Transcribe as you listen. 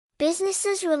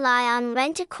Businesses rely on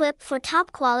Rent-Equip for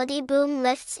top-quality boom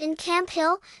lifts in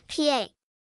Camphill, PA.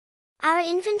 Our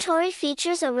inventory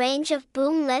features a range of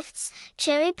boom lifts,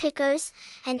 cherry pickers,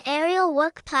 and aerial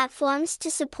work platforms to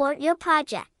support your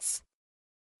projects.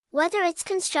 Whether it's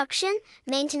construction,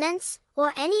 maintenance,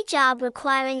 or any job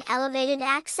requiring elevated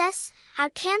access, our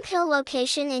Camphill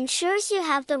location ensures you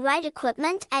have the right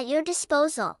equipment at your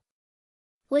disposal.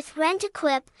 With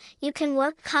Rent-Equip, you can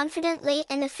work confidently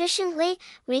and efficiently,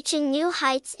 reaching new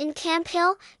heights in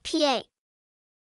Camphill, PA.